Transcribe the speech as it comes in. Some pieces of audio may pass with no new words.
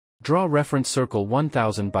Draw reference circle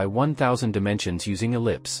 1000 by 1000 dimensions using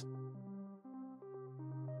Ellipse.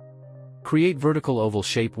 Create vertical oval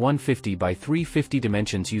shape 150 by 350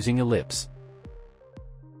 dimensions using Ellipse.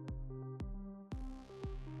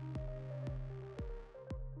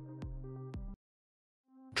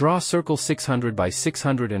 Draw circle 600 by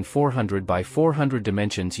 600 and 400 by 400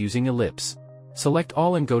 dimensions using Ellipse. Select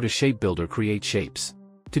all and go to Shape Builder, create shapes.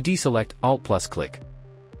 To deselect, Alt+click.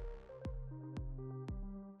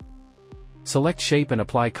 Select shape and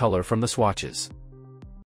apply color from the swatches.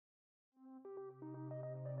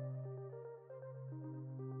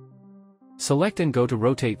 Select and go to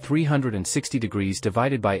Rotate 360 degrees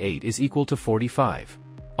divided by 8 is equal to 45.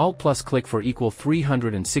 Alt+click for equal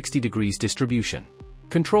 360 degrees distribution.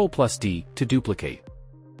 Ctrl+D to duplicate.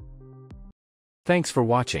 Thanks for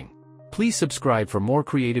watching. Please subscribe for more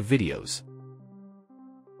creative videos.